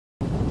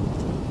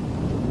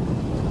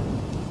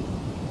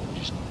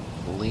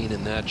lean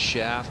in that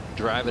shaft,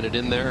 driving it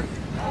in there.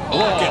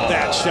 Look at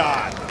that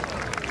shot.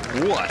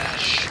 What a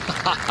shot.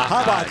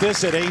 How about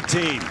this at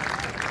 18?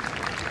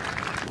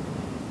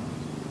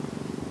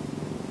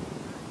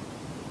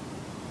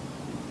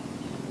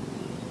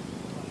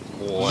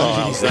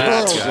 Wow,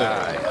 that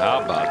guy.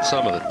 How about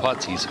some of the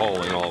putts he's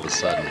holing all of a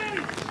sudden?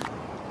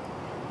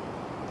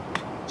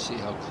 See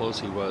how close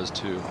he was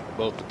to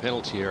both the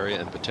penalty area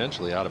and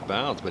potentially out of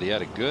bounds, but he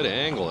had a good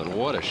angle, and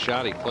what a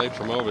shot he played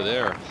from over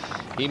there.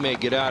 He may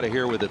get out of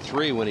here with a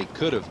 3 when he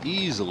could have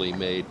easily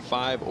made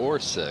 5 or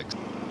 6.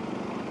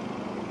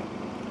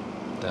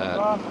 It's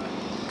a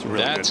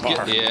really good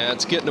par. Yeah,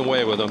 it's getting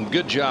away with him.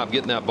 Good job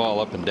getting that ball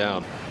up and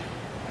down.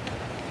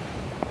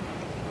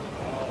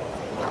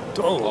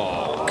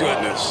 Oh,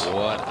 goodness.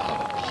 What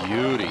a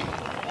beauty.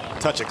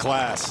 Touch of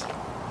class.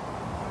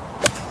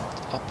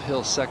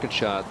 Uphill second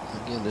shot.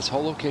 Again, this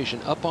whole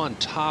location up on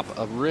top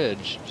of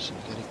ridge. So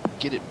you got to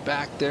get it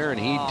back there, and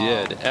he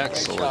did.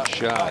 Excellent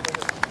shot.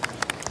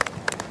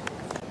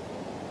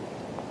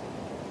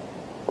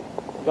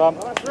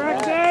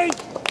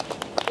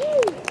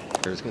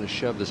 He's going to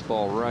shove this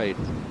ball right.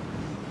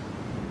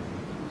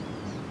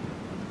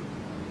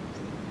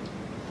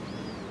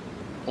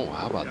 Oh,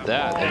 how about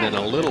that? And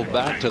then a little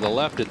back to the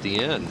left at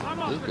the end.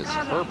 Lucas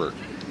Herbert.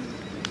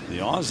 The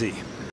Aussie.